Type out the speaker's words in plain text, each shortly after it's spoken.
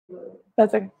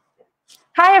That's okay.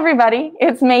 Hi, everybody.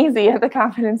 It's Maisie at the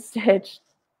Confidence Stitch.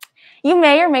 You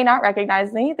may or may not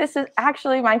recognize me. This is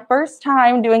actually my first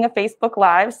time doing a Facebook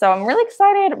Live, so I'm really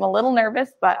excited. I'm a little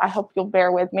nervous, but I hope you'll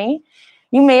bear with me.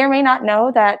 You may or may not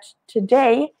know that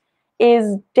today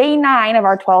is day 9 of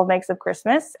our 12 Makes of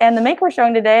Christmas, and the make we're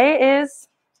showing today is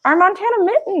our Montana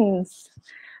mittens.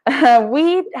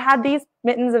 We had these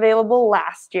mittens available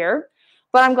last year,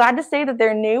 but I'm glad to say that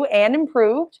they're new and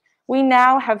improved. We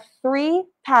now have 3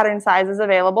 pattern sizes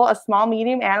available, a small,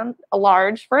 medium, and a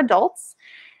large for adults.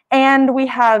 And we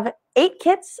have 8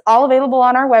 kits all available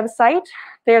on our website.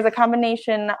 There's a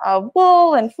combination of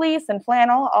wool and fleece and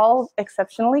flannel, all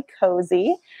exceptionally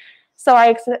cozy. So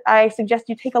I suggest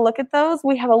you take a look at those.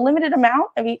 We have a limited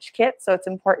amount of each kit, so it's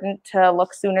important to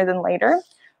look sooner than later.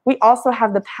 We also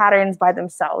have the patterns by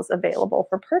themselves available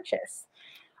for purchase.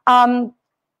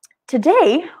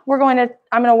 Today, I'm going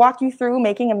to walk you through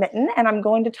making a mitten, and I'm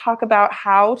going to talk about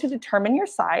how to determine your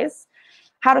size,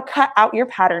 how to cut out your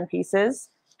pattern pieces,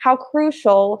 how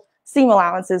crucial seam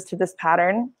allowance is to this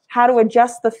pattern, how to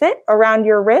adjust the fit around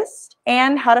your wrist,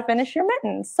 and how to finish your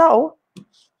mitten. So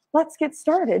let's get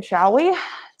started, shall we?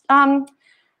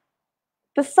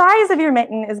 The size of your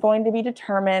mitten is going to be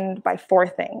determined by 4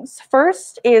 things.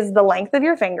 First is the length of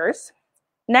your fingers.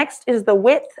 Next is the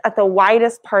width at the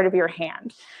widest part of your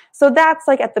hand. So that's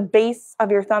like at the base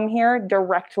of your thumb here,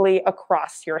 directly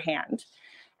across your hand.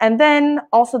 And then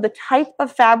also the type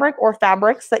of fabric or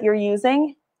fabrics that you're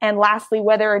using. And lastly,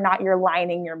 whether or not you're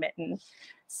lining your mitten.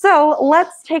 So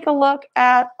let's take a look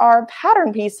at our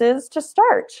pattern pieces to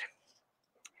start.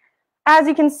 As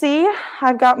you can see,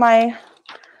 I've got my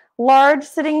large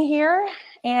sitting here,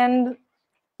 and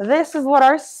this is what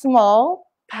our small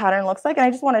pattern looks like, and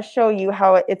I just want to show you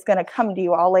how it's going to come to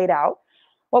you all laid out.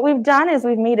 What we've done is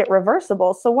we've made it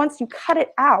reversible, so once you cut it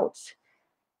out,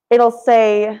 it'll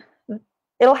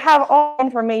have all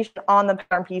information on the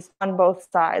pattern piece on both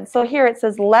sides. So here it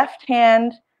says left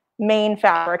hand main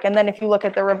fabric, and then if you look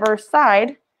at the reverse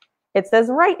side, it says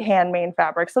right hand main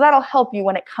fabric. So that'll help you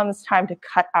when it comes time to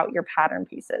cut out your pattern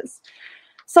pieces.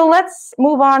 So let's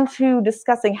move on to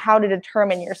discussing how to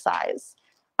determine your size.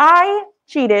 I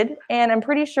cheated, and I'm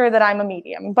pretty sure that I'm a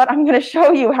medium, but I'm going to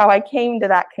show you how I came to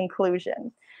that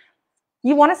conclusion.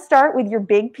 You want to start with your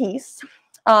big piece.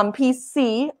 Piece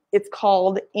C, it's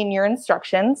called in your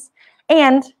instructions,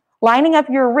 and lining up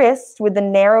your wrist with the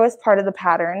narrowest part of the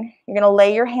pattern, you're going to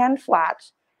lay your hand flat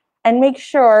and make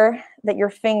sure that your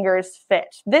fingers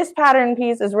fit. This pattern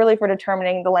piece is really for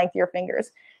determining the length of your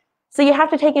fingers. So you have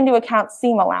to take into account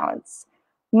seam allowance.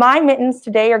 My mittens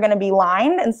today are going to be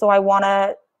lined, and so I want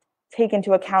to take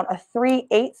into account a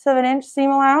 3/8 of an inch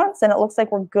seam allowance, and it looks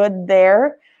like we're good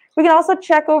there. We can also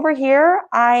check over here.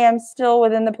 I am still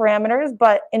within the parameters,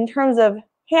 but in terms of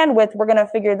hand width, we're going to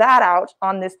figure that out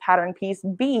on this pattern piece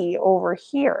B over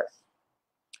here.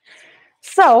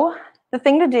 So the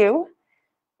thing to do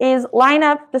is line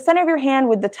up the center of your hand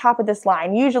with the top of this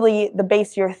line. Usually the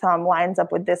base of your thumb lines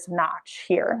up with this notch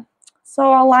here.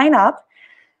 So I'll line up,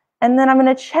 and then I'm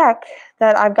going to check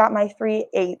that I've got my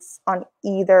 3/8 on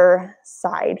either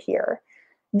side here.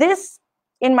 This,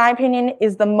 in my opinion,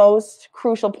 is the most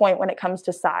crucial point when it comes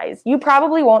to size. You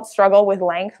probably won't struggle with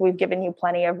length. We've given you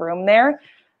plenty of room there.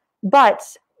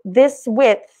 But this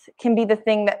width can be the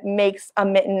thing that makes a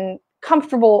mitten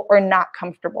comfortable or not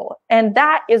comfortable. And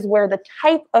that is where the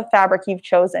type of fabric you've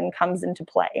chosen comes into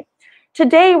play.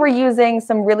 Today, we're using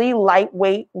some really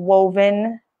lightweight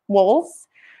woven wools.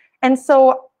 And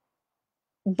so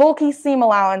bulky seam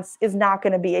allowance is not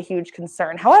going to be a huge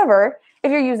concern. However,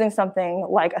 if you're using something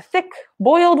like a thick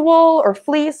boiled wool or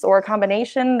fleece or a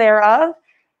combination thereof,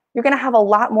 you're going to have a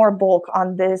lot more bulk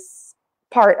on this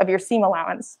part of your seam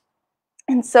allowance.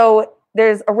 And so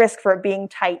there's a risk for it being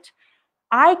tight.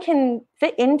 I can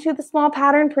fit into the small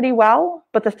pattern pretty well,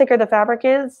 but the thicker the fabric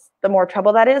is, the more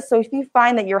trouble that is. So if you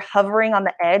find that you're hovering on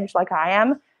the edge like I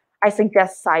am, I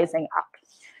suggest sizing up.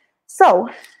 So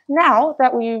now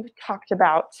that we've talked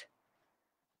about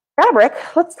fabric,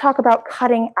 let's talk about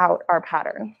cutting out our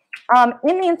pattern.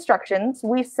 In the instructions,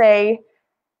 we say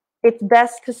it's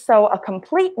best to sew a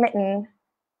complete mitten,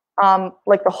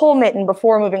 like the whole mitten,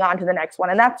 before moving on to the next one,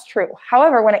 and that's true.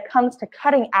 However, when it comes to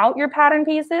cutting out your pattern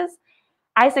pieces,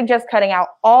 I suggest cutting out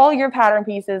all your pattern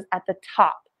pieces at the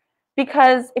top,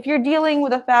 because if you're dealing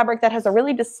with a fabric that has a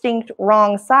really distinct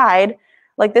wrong side,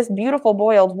 like this beautiful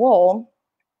boiled wool,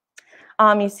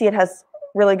 you see it has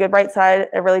really good right side,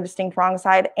 a really distinct wrong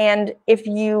side. And if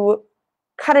you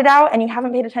cut it out and you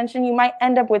haven't paid attention, you might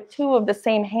end up with 2 of the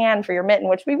same hand for your mitten,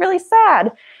 which would be really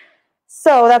sad.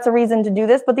 So that's a reason to do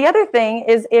this. But the other thing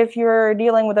is if you're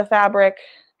dealing with a fabric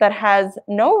that has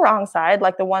no wrong side,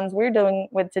 like the ones we're doing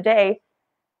with today,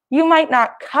 you might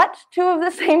not cut two of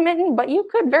the same mitten, but you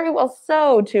could very well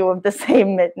sew two of the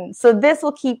same mitten. So this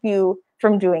will keep you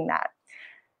from doing that.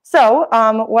 So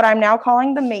what I'm now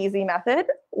calling the Maisie method,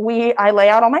 I lay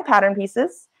out all my pattern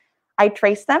pieces, I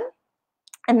trace them,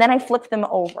 and then I flip them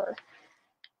over.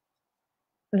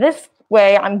 This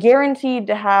way, I'm guaranteed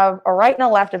to have a right and a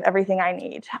left of everything I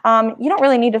need. You don't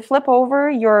really need to flip over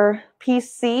your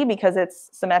piece C because it's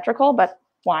symmetrical, but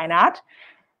why not?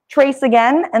 Trace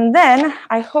again, and then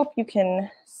I hope you can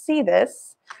see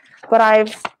this, but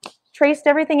I've traced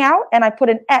everything out and I put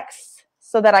an X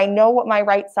so that I know what my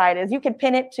right side is. You could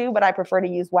pin it too, but I prefer to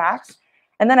use wax.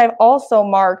 And then I've also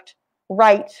marked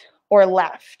right or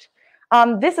left.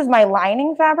 This is my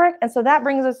lining fabric, and so that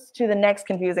brings us to the next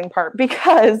confusing part,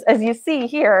 because as you see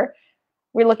here,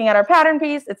 we're looking at our pattern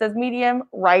piece, it says medium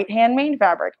right hand main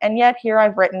fabric, and yet here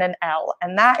I've written an L,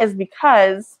 and that is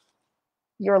because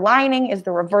your lining is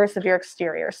the reverse of your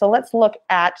exterior. So let's look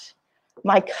at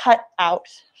my cut out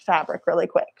fabric really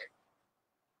quick.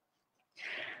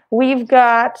 We've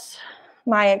got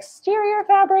my exterior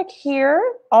fabric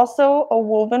here, also a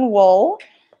woven wool,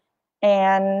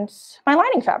 and my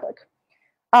lining fabric.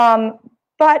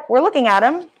 But we're looking at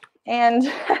them, and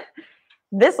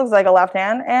this looks like a left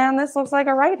hand, and this looks like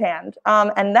a right hand.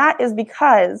 And that is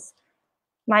because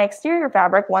my exterior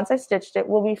fabric, once I stitched it,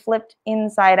 will be flipped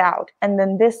inside out, and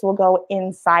then this will go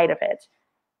inside of it,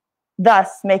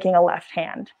 thus making a left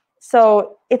hand.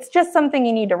 So it's just something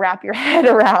you need to wrap your head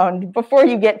around before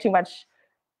you get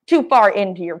too far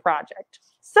into your project.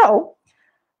 So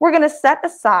we're going to set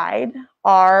aside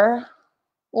our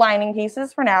lining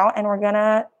pieces for now, and we're going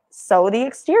to sew the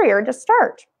exterior to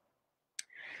start.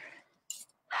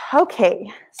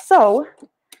 Okay, so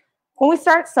when we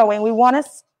start sewing, we want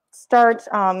to start,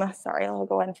 sorry, I'll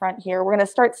go in front here. We're going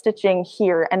to start stitching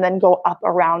here and then go up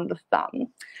around the thumb.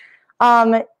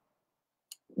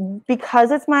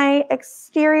 Because it's my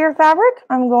exterior fabric,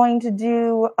 I'm going to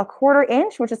do a 1/4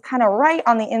 inch, which is kind of right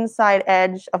on the inside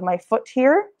edge of my foot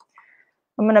here.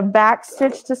 I'm going to back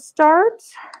stitch to start.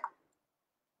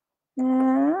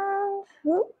 And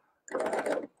whoop,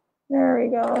 there we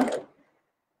go.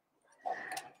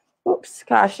 Oops,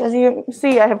 gosh, as you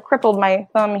see, I have crippled my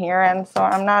thumb here, and so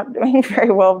I'm not doing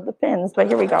very well with the pins, but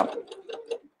here we go.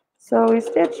 So we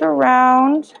stitch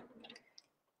around.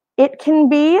 It can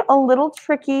be a little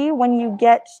tricky when you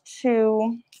get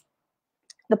to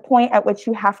the point at which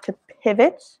you have to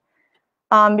pivot,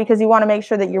 because you want to make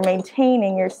sure that you're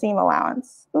maintaining your seam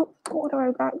allowance. Oops, what do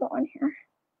I got going here?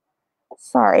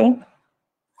 Sorry.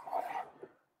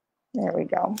 There we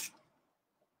go.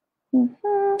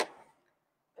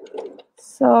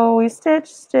 So we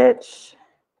stitch,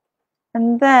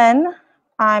 and then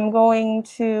I'm going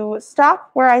to stop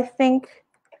where I think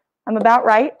I'm about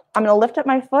right. I'm going to lift up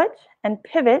my foot and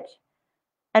pivot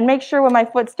and make sure when my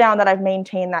foot's down that I've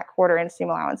maintained that 1/4 inch seam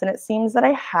allowance, and it seems that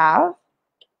I have.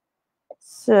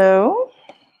 So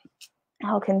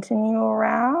I'll continue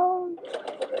around.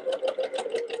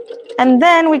 And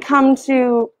then we come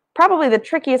to probably the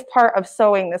trickiest part of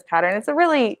sewing this pattern. It's a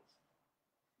really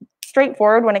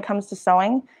straightforward when it comes to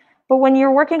sewing, but when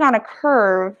you're working on a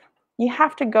curve, you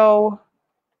have to go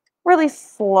really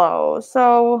slow.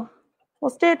 So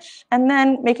we'll stitch, and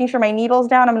then making sure my needle's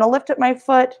down, I'm going to lift up my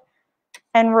foot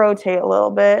and rotate a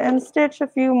little bit and stitch a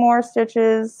few more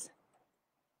stitches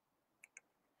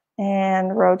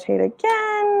and rotate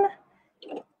again.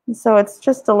 And so it's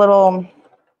just a little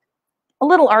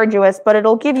arduous, but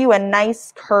it'll give you a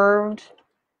nice curved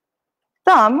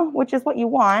thumb, which is what you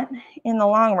want in the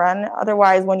long run.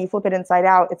 Otherwise, when you flip it inside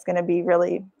out, it's going to be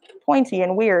really pointy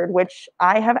and weird, which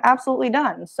I have absolutely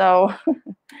done. So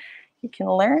you can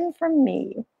learn from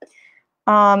me.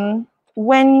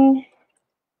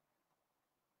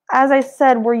 As I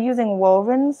said, we're using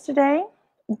wovens today,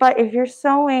 but if you're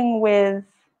sewing with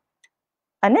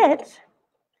a knit,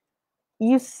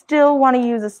 you still want to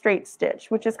use a straight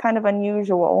stitch, which is kind of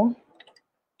unusual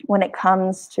when it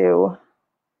comes to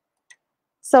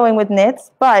sewing with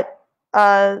knits, but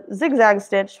a zigzag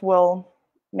stitch will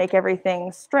make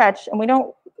everything stretch, and we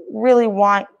don't really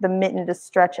want the mitten to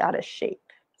stretch out of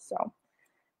shape. So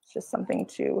it's just something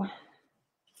to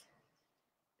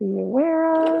be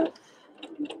aware of.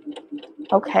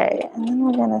 Okay, and then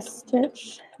we're going to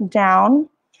stitch down.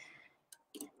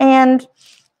 And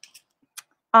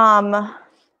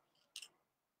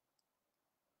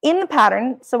in the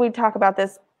pattern, so we talk about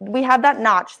this, we have that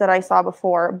notch that I saw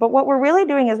before, but what we're really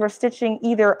doing is we're stitching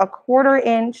either a 1/4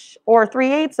 inch or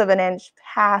 3/8 of an inch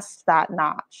past that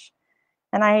notch.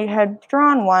 And I had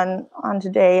drawn one on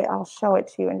today. I'll show it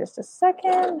to you in just a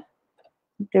second.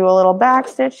 Do a little back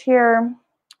stitch here,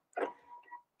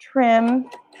 trim,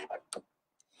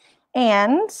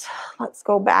 and let's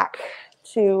go back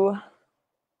to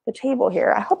the table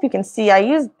here. I hope you can see I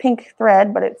used pink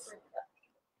thread, but it's,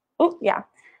 oh yeah.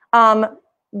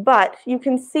 But you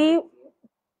can see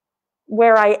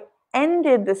where I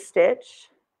ended the stitch,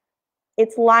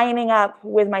 it's lining up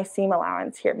with my seam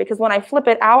allowance here, because when I flip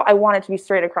it out, I want it to be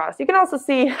straight across. You can also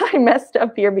see I messed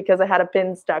up here because I had a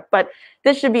pin stuck, but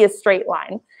this should be a straight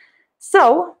line.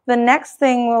 So the next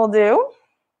thing we'll do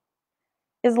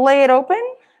is lay it open,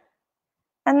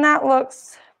 and that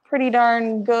looks pretty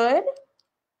darn good.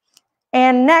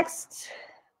 And next,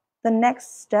 the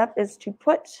next step is to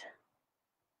put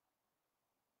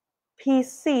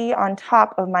piece C on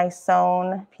top of my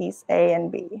sewn piece A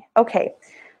and B. Okay,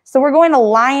 so we're going to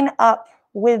line up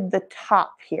with the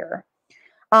top here.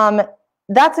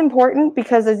 That's important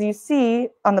because, as you see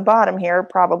on the bottom here,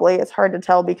 probably, it's hard to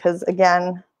tell because,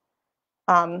 again,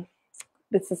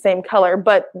 it's the same color,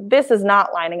 but this is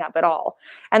not lining up at all.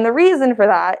 And the reason for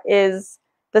that is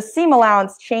the seam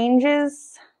allowance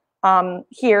changes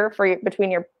here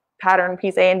between your pattern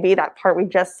piece A and B, that part we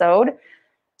just sewed.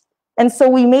 And so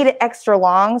we made it extra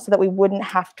long so that we wouldn't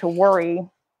have to worry,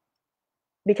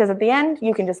 because at the end,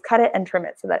 you can just cut it and trim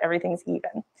it so that everything's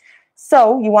even.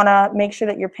 So you want to make sure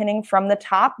that you're pinning from the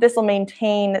top. This will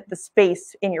maintain the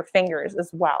space in your fingers as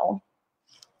well.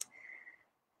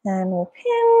 And we'll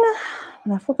pin. I'm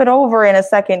going to flip it over in a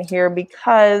second here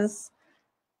because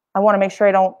I want to make sure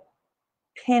I don't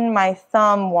pin my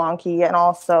thumb wonky, and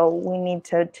also we need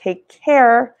to take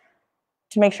care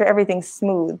to make sure everything's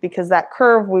smooth, because that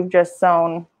curve we've just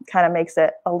sewn kind of makes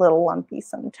it a little lumpy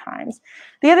sometimes.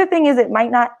 The other thing is it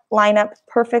might not line up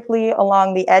perfectly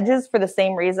along the edges for the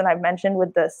same reason I've mentioned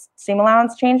with the seam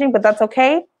allowance changing, but that's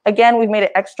okay. Again, we've made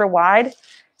it extra wide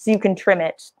so you can trim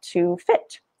it to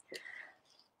fit.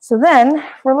 So then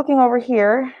we're looking over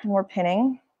here and we're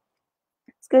pinning.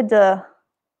 It's good to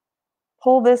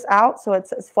pull this out so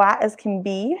it's as flat as can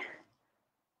be.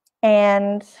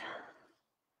 And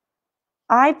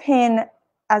I pin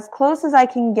as close as I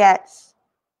can get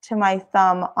to my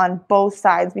thumb on both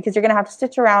sides, because you're going to have to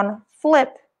stitch around,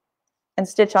 flip, and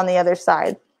stitch on the other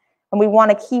side. And we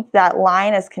want to keep that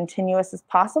line as continuous as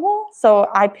possible. So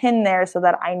I pin there so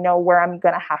that I know where I'm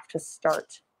going to have to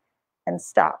start and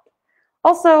stop.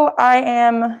 Also, I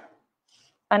am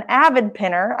an avid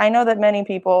pinner. I know that many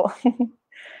people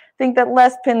think that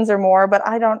less pins are more, but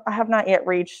I have not yet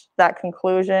reached that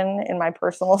conclusion in my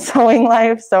personal sewing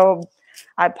life. So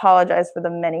I apologize for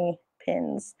the many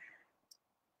pins.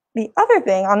 The other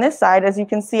thing on this side, as you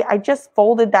can see, I just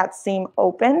folded that seam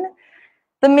open.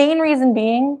 The main reason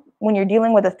being, when you're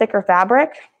dealing with a thicker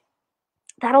fabric,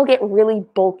 that'll get really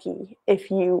bulky if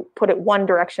you put it one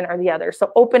direction or the other.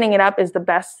 So opening it up is the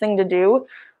best thing to do.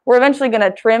 We're eventually going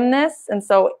to trim this, and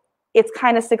so it's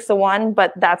kind of 6-1,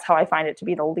 but that's how I find it to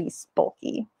be the least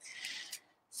bulky.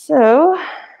 So, a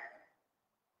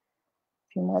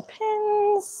few more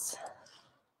pins.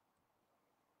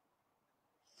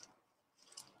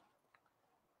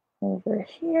 Over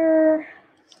here.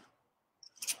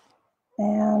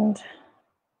 And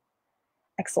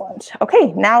excellent.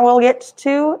 Okay, now we'll get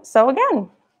to sew again.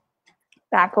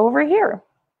 Back over here.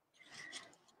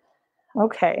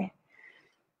 Okay.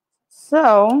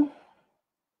 So,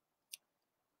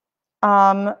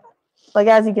 like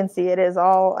as you can see, it is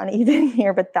all uneven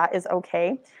here, but that is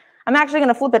okay. I'm actually going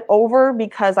to flip it over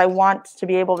because I want to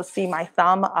be able to see my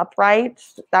thumb upright.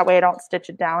 That way I don't stitch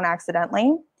it down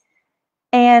accidentally.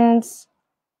 And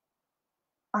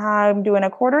I'm doing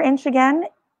 1/4 inch again.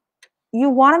 You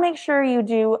want to make sure you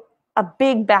do a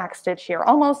big back stitch here,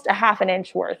 almost a 1/2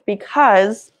 inch worth,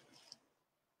 because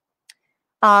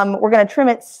we're going to trim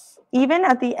it even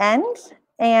at the end.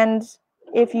 And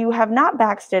if you have not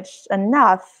backstitched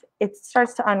enough, it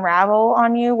starts to unravel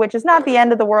on you, which is not the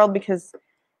end of the world because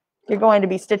you're going to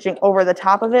be stitching over the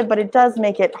top of it, but it does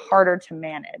make it harder to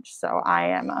manage. So I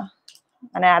am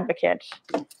an advocate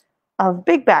of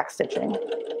big back stitching.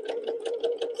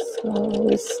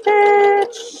 Slowly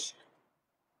stitch.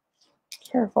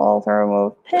 Careful to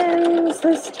remove pins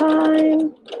this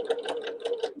time.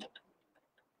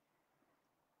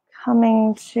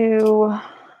 Coming to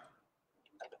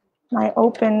my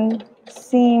open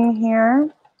seam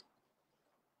here.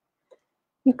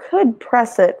 You could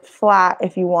press it flat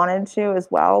if you wanted to as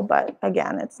well, but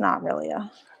again, it's not really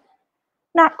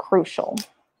not crucial.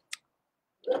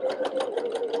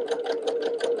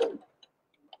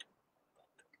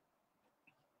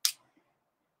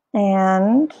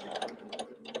 And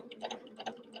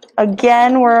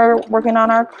again, we're working on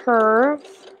our curve.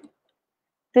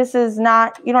 This is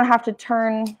not, you don't have to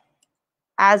turn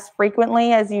as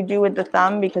frequently as you do with the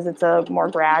thumb because it's a more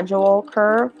gradual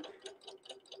curve.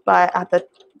 But at the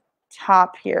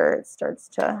top here, it starts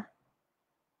to,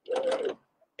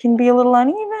 can be a little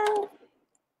uneven.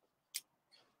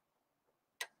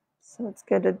 So it's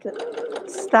good to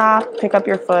stop, pick up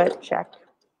your foot, check.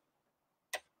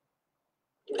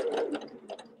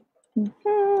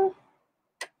 Mm-hmm.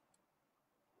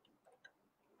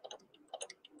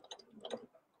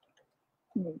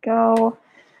 There we go.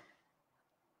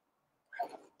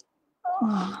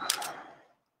 Oh.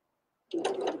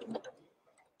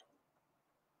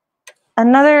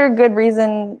 Another good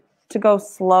reason to go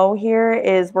slow here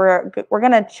is we're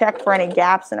going to check for any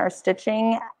gaps in our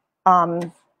stitching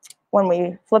when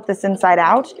we flip this inside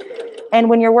out. And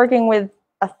when you're working with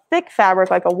a thick fabric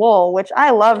like a wool, which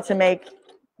I love to make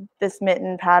this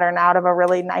mitten pattern out of a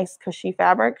really nice cushy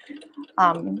fabric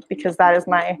because that is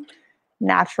my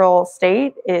natural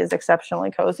state, is exceptionally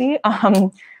cozy.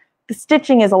 The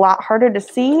stitching is a lot harder to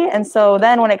see, and so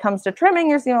then when it comes to trimming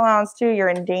your seam allowance too, you're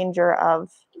in danger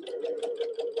of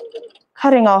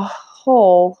cutting a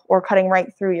hole or cutting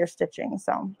right through your stitching.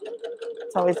 So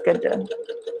it's always good to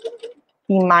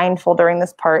be mindful during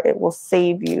this part. It will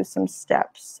save you some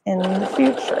steps in the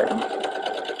future.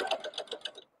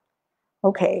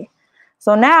 Okay,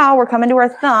 so now we're coming to our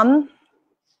thumb,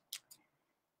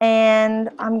 and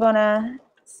I'm gonna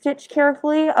stitch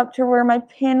carefully up to where my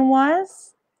pin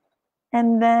was,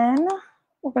 and then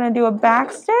we're gonna do a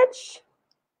back stitch.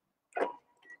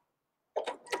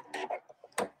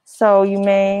 So you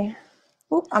may,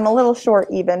 I'm a little short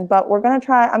even, but we're gonna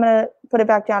try, I'm gonna put it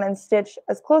back down and stitch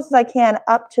as close as I can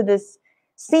up to this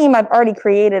seam I've already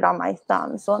created on my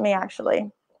thumb. So let me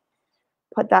actually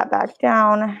put that back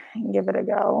down and give it a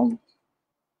go.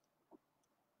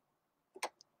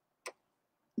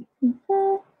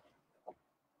 Mm-hmm.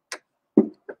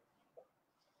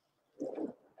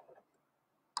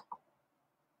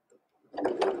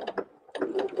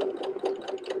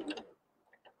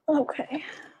 Okay.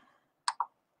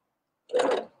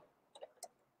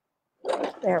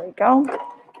 There we go.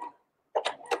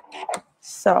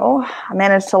 So I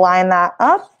managed to line that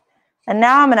up. And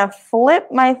now I'm going to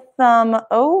flip my thumb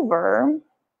over.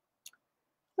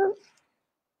 Oops.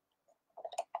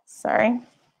 Sorry.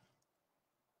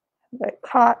 Get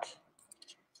caught.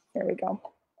 There we go.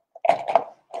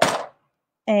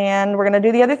 And we're going to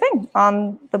do the other thing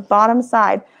on the bottom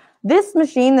side. This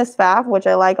machine, this FAF, which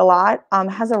I like a lot,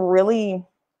 has a really,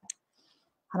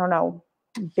 I don't know,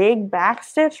 big back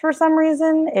stitch for some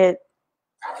reason. It,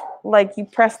 like, you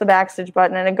press the back stitch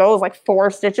button and it goes like 4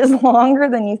 stitches longer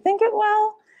than you think it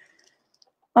will.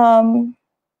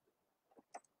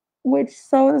 Which,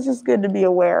 so it's just good to be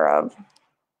aware of.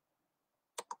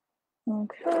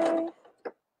 Okay.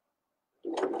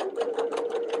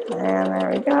 And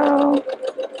there we go.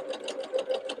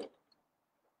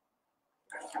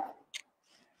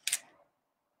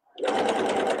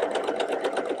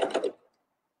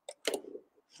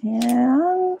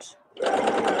 And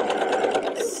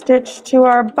stitch to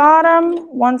our bottom,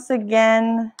 once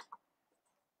again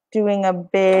doing a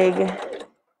big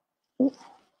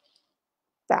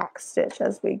back stitch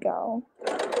as we go.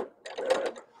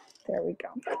 There we go.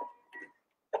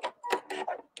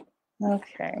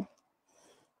 Okay.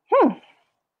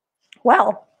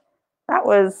 Well, that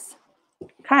was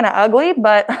kind of ugly,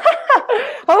 but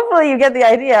hopefully you get the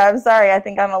idea. I'm sorry, I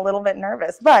think I'm a little bit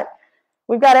nervous, but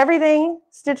we've got everything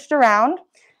stitched around.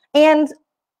 And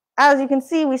as you can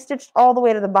see, we stitched all the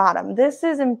way to the bottom. This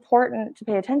is important to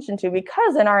pay attention to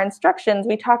because in our instructions,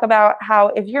 we talk about how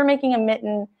if you're making a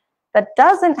mitten that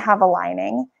doesn't have a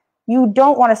lining, you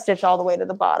don't want to stitch all the way to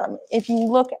the bottom. If you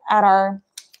look at our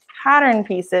pattern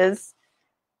pieces,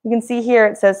 you can see here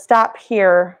it says stop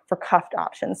here for cuffed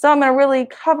options. So I'm going to really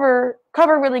cover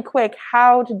really quick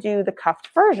how to do the cuffed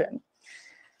version.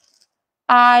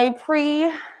 I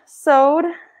pre-sewed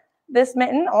this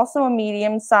mitten, also a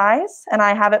medium size, and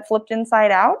I have it flipped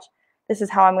inside out. This is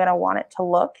how I'm going to want it to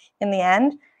look in the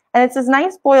end. And it's this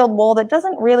nice boiled wool that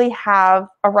doesn't really have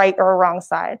a right or a wrong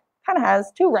side. Kind of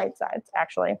has 2 right sides,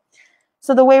 actually.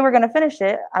 So the way we're going to finish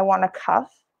it, I want a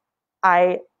cuff.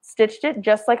 I stitched it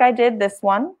just like I did this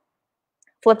one,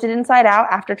 flipped it inside out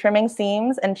after trimming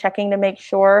seams and checking to make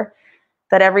sure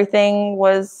that everything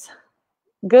was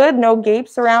good, no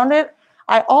gapes around it.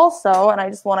 I also, and I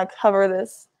just want to cover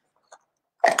this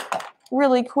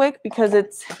really quick because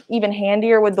it's even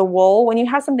handier with the wool. When you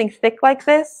have something thick like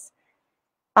this,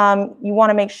 you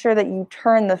want to make sure that you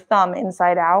turn the thumb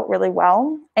inside out really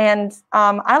well. And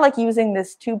I like using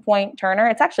this 2-point turner.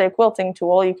 It's actually a quilting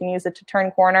tool. You can use it to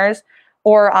turn corners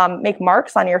or make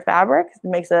marks on your fabric. It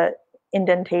makes an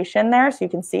indentation there so you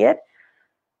can see it.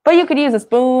 But you could use a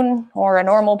spoon or a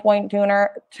normal point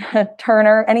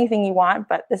turner, anything you want,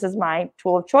 but this is my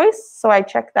tool of choice. So I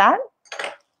check that.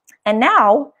 And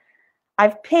now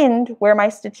I've pinned where my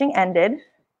stitching ended,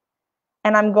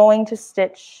 and I'm going to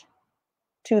stitch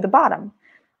to the bottom.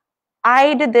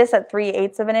 I did this at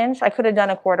 3/8 of an inch. I could have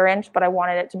done a 1/4 inch, but I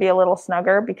wanted it to be a little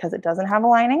snugger because it doesn't have a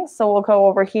lining. So we'll go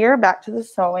over here back to the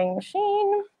sewing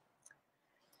machine,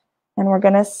 and we're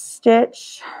going to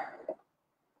stitch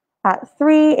at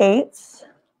 3/8.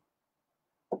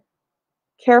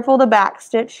 Careful to back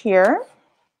stitch here.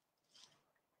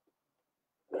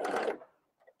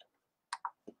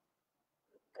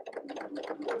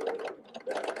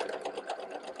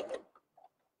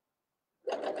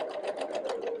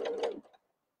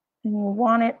 And you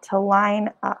want it to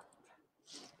line up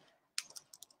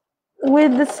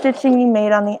with the stitching you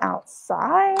made on the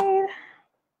outside.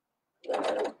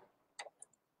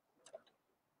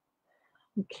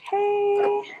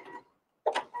 Okay.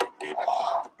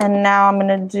 And now I'm going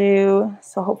to do,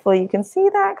 so hopefully you can see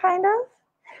that kind of.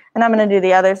 And I'm going to do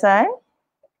the other side.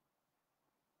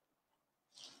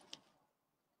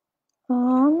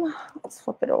 Let's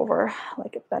flip it over, I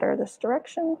like it better this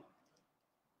direction.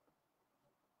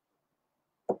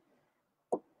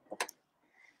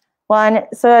 Well, and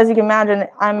so as you can imagine,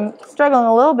 I'm struggling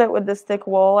a little bit with this thick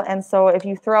wool, and so if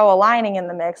you throw a lining in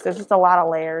the mix, there's just a lot of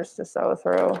layers to sew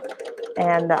through,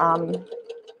 and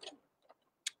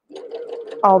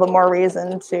all the more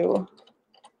reason to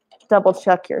double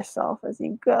check yourself as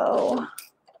you go.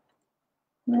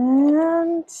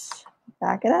 And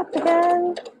back it up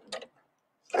again.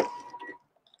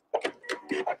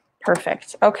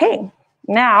 Perfect. Okay,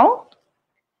 now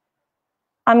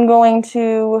I'm going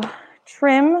to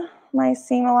trim my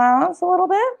seam allowance a little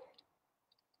bit.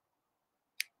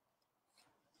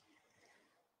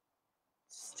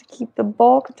 Just to keep the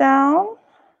bulk down.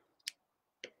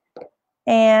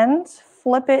 And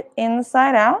flip it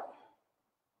inside out.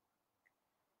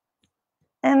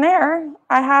 And there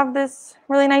I have this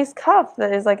really nice cuff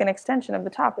that is like an extension of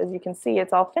the top. As you can see,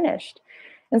 it's all finished.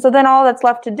 And so then all that's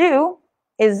left to do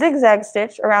is zigzag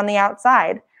stitch around the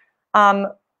outside.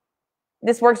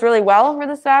 This works really well for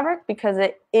this fabric because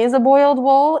it is a boiled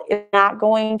wool. It's not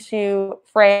going to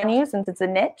fray on you since it's a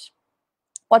knit.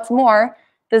 What's more,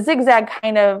 the zigzag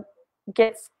kind of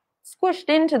gets squished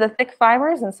into the thick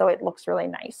fibers, and so it looks really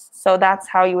nice. So that's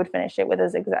how you would finish it, with a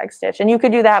zigzag stitch. And you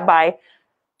could do that by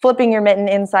flipping your mitten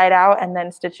inside out and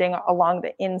then stitching along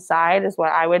the inside is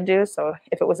what I would do. So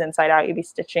if it was inside out, you'd be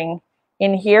stitching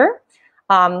in here.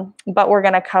 But we're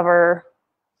going to cover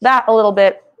that a little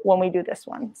bit when we do this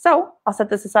one. So I'll set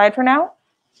this aside for now.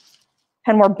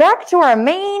 And we're back to our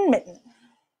main mitten.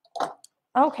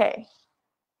 Okay,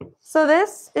 so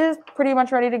this is pretty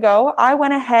much ready to go. I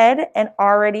went ahead and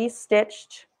already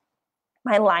stitched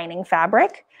my lining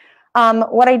fabric.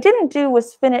 What I didn't do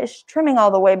was finish trimming all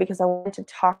the way because I wanted to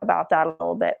talk about that a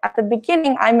little bit. At the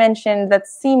beginning, I mentioned that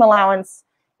seam allowance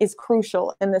is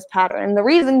crucial in this pattern. And the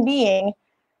reason being,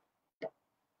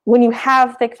 when you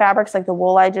have thick fabrics like the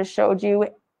wool I just showed you,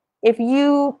 if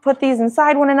you put these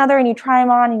inside one another and you try them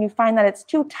on and you find that it's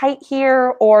too tight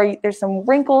here or there's some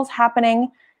wrinkles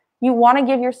happening, you want to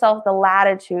give yourself the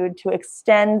latitude to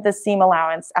extend the seam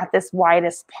allowance at this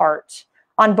widest part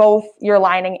on both your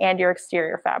lining and your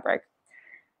exterior fabric.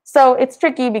 So it's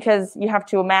tricky because you have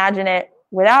to imagine it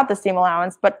without the seam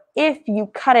allowance, but if you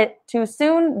cut it too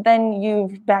soon, then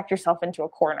you've backed yourself into a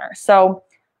corner. So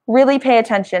really pay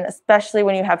attention, especially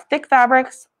when you have thick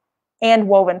fabrics and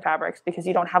woven fabrics, because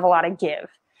you don't have a lot of give.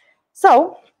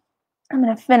 So I'm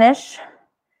going to finish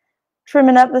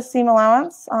trimming up the seam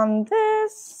allowance on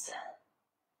this.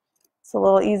 It's a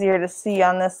little easier to see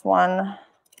on this one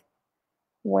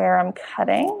where I'm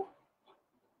cutting.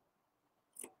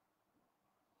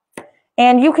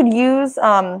 And you could use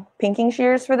pinking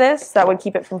shears for this. That would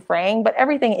keep it from fraying, but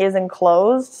everything is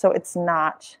enclosed, so it's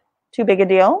not too big a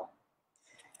deal.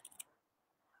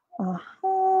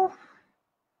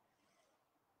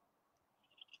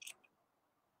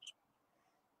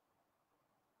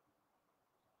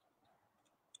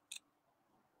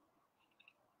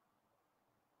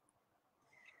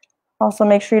 Also,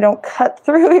 make sure you don't cut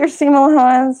through your seam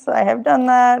allowance. I have done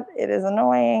that. It is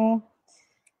annoying.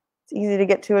 It's easy to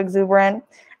get too exuberant.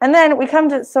 And then we come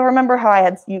to, so remember how I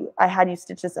had you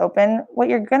stitch this open? What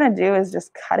you're gonna do is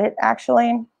just cut it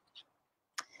actually.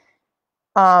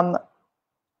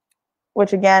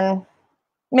 Which again,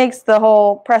 makes the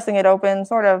whole pressing it open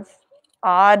sort of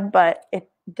odd, but it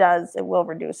will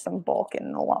reduce some bulk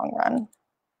in the long run.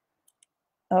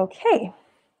 Okay,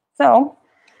 so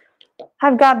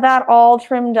I've got that all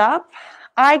trimmed up.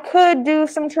 I could do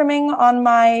some trimming on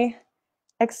my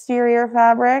exterior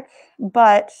fabric,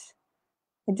 but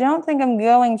I don't think I'm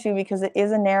going to because it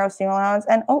is a narrow seam allowance.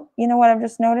 And oh, you know what I've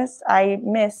just noticed? I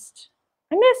missed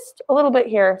a little bit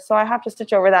here, so I have to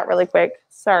stitch over that really quick.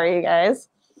 Sorry, you guys.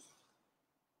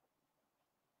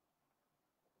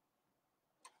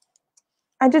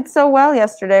 I did so well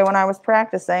yesterday when I was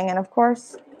practicing, and of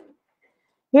course,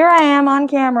 here I am on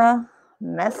camera,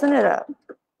 messing it up.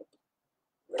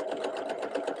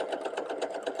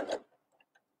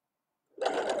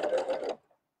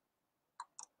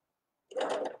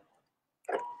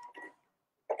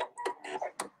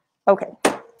 Okay,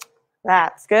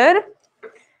 that's good.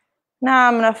 Now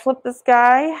I'm gonna flip this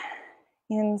guy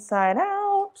inside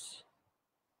out.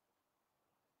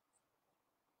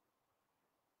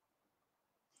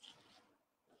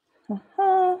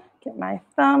 Get my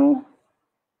thumb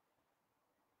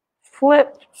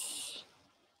flipped.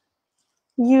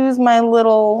 Use my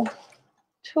little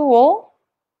tool.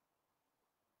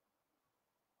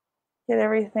 Get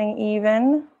everything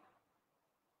even.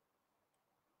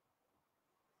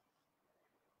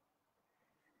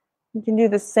 You can do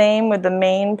the same with the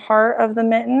main part of the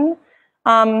mitten.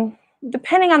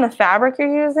 Depending on the fabric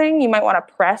you're using, you might want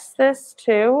to press this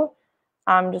too,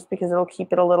 just because it'll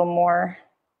keep it a little more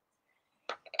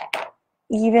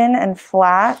even and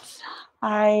flat.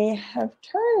 I have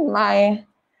turned my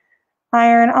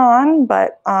iron on,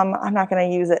 but I'm not going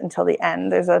to use it until the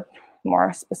end. There's a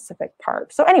more specific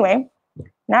part. So anyway,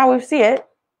 now we see it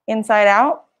inside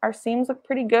out. Our seams look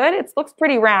pretty good. It looks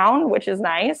pretty round, which is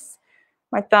nice.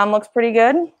 My thumb looks pretty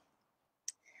good.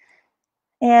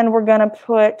 And we're gonna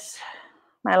put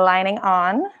my lining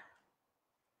on.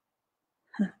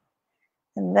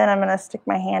 And then I'm gonna stick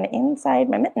my hand inside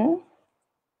my mitten.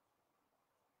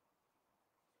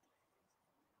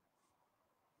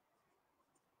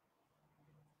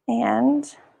 And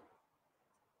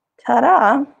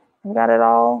ta-da, I've got it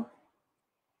all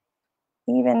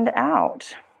evened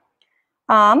out.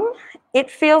 It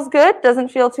feels good, doesn't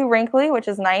feel too wrinkly, which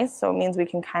is nice. So it means we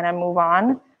can kind of move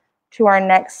on to our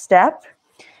next step.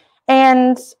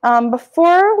 And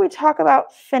before we talk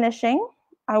about finishing,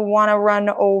 I want to run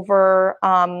over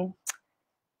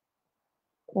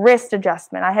wrist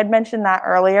adjustment. I had mentioned that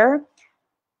earlier.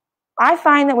 I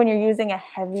find that when you're using a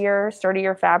heavier,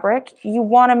 sturdier fabric, you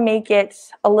want to make it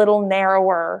a little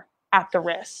narrower at the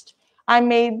wrist. I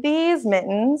made these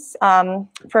mittens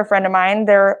for a friend of mine.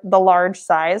 They're the large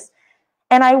size.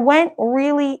 And I went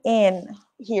really in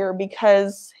here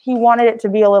because he wanted it to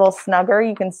be a little snugger.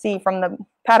 You can see from the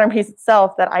pattern piece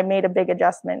itself that I made a big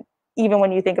adjustment, even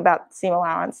when you think about seam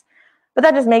allowance. But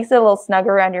that just makes it a little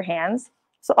snugger around your hands.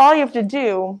 So all you have to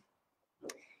do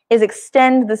is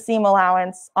extend the seam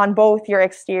allowance on both your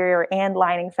exterior and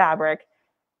lining fabric,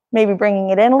 maybe bringing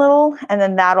it in a little, and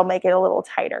then that'll make it a little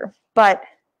tighter. But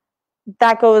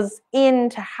that goes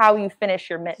into how you finish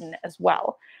your mitten as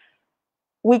well.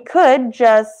 We could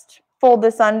just fold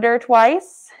this under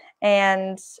twice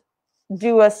and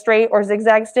do a straight or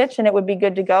zigzag stitch and it would be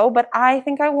good to go. But I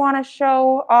think I want to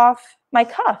show off my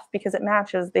cuff because it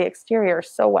matches the exterior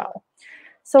so well.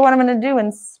 So what I'm going to do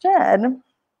instead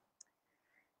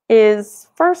is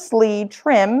firstly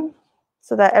trim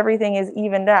so that everything is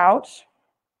evened out.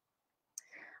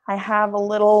 I have a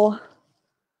little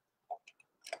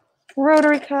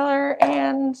rotary color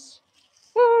and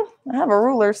I have a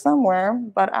ruler somewhere,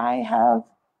 but I have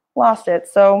lost it.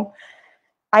 So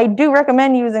I do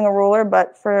recommend using a ruler,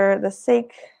 but for the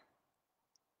sake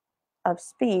of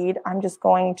speed, I'm just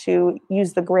going to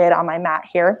use the grid on my mat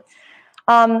here.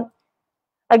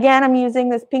 Again, I'm using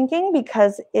this pinking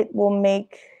because it will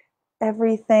make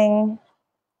everything,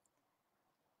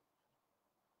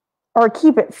 or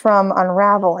keep it from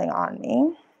unraveling on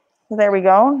me. So there we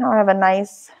go. Now I have a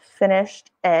nice finished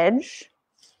edge.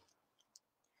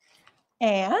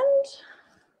 And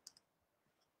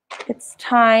it's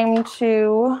time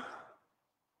to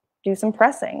do some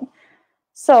pressing.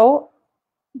 So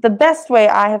the best way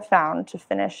I have found to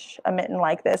finish a mitten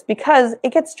like this, because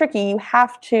it gets tricky, you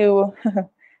have to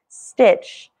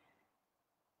stitch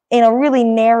in a really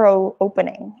narrow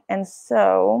opening. And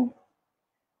so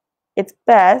it's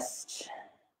best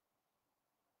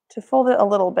to fold it a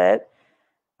little bit.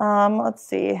 Let's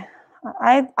see,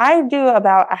 I do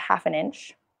about 1/2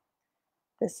 inch.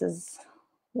 This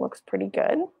looks pretty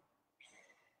good.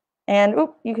 And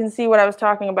oop, you can see what I was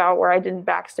talking about where I didn't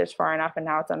backstitch far enough and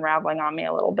now it's unraveling on me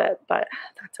a little bit, but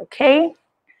that's okay.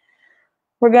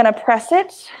 We're gonna press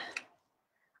it.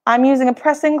 I'm using a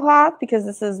pressing cloth because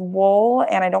this is wool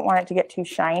and I don't want it to get too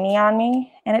shiny on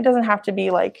me. And it doesn't have to be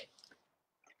like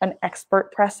an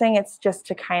expert pressing, it's just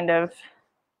to kind of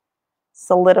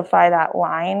solidify that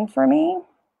line for me.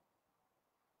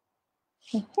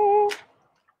 Mm-hmm.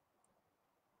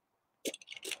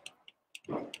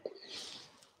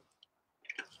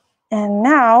 And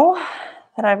now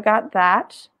that I've got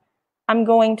that, I'm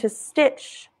going to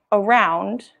stitch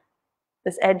around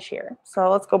this edge here. So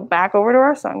let's go back over to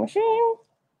our sewing machine.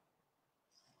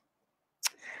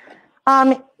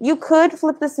 You could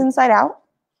flip this inside out.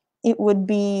 It'll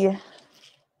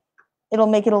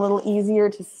make it a little easier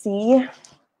to see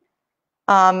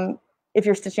if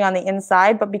you're stitching on the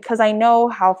inside, but because I know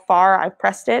how far I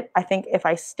pressed it, I think if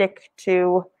I stick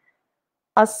to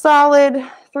a solid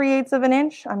 3/8 of an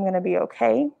inch, I'm gonna be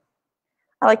okay.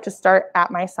 I like to start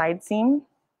at my side seam.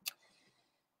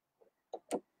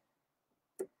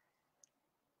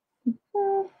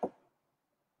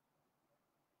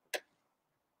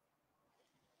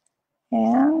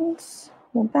 And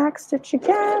we'll back stitch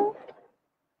again.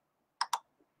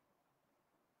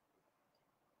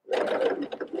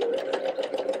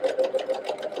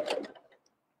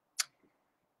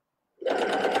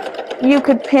 You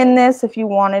could pin this if you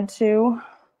wanted to.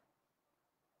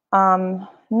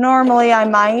 Normally I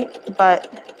might, but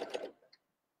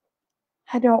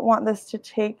I don't want this to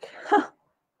take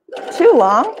too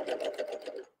long.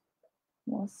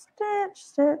 We'll stitch,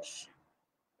 stitch.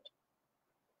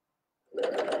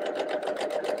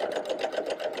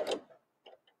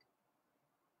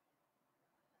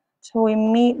 Till we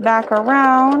meet back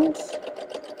around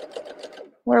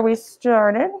where we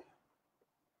started.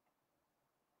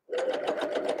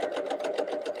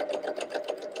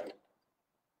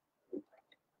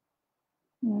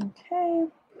 Okay.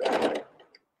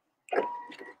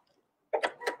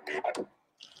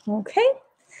 Okay.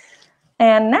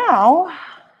 And now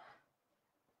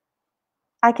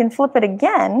I can flip it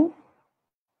again.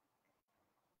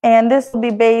 And this will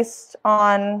be based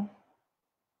on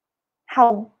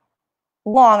how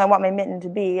long I want my mitten to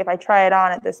be if I try it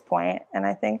on at this point. And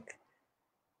I think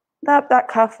that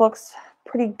cuff looks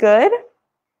pretty good.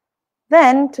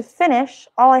 Then to finish,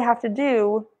 all I have to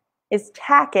do is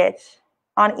tack it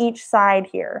on each side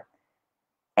here,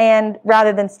 and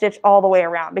rather than stitch all the way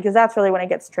around, because that's really when it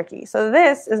gets tricky. So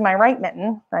this is my right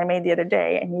mitten that I made the other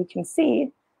day, and you can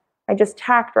see I just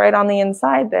tacked right on the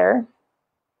inside there,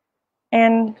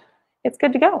 and it's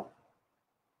good to go.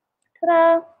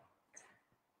 Ta-da!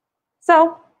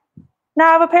 So now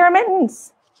I have a pair of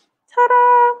mittens.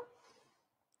 Ta-da!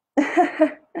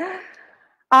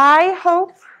 I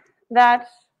hope that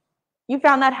you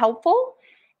found that helpful.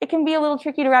 It can be a little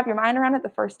tricky to wrap your mind around it the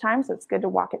first time, so it's good to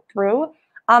walk it through.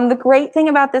 The great thing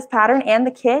about this pattern and the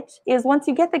kit is once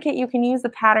you get the kit, you can use the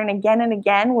pattern again and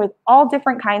again with all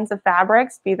different kinds of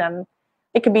fabrics,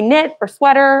 it could be knit or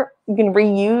sweater. You can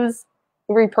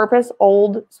repurpose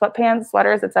old sweatpants,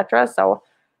 sweaters, etc. So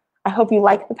I hope you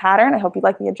like the pattern. I hope you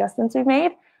like the adjustments we've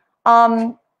made.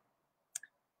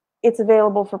 It's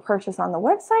available for purchase on the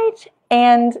website.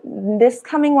 And this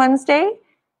coming Wednesday,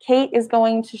 Kate is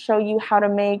going to show you how to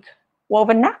make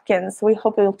woven napkins. So we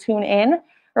hope you'll tune in.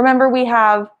 Remember, we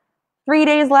have 3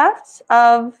 days left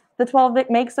of the 12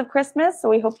 makes of Christmas. So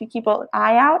we hope you keep an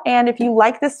eye out. And if you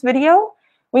like this video,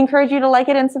 we encourage you to like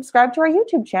it and subscribe to our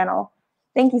YouTube channel.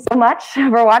 Thank you so much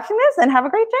for watching this, and have a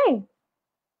great day.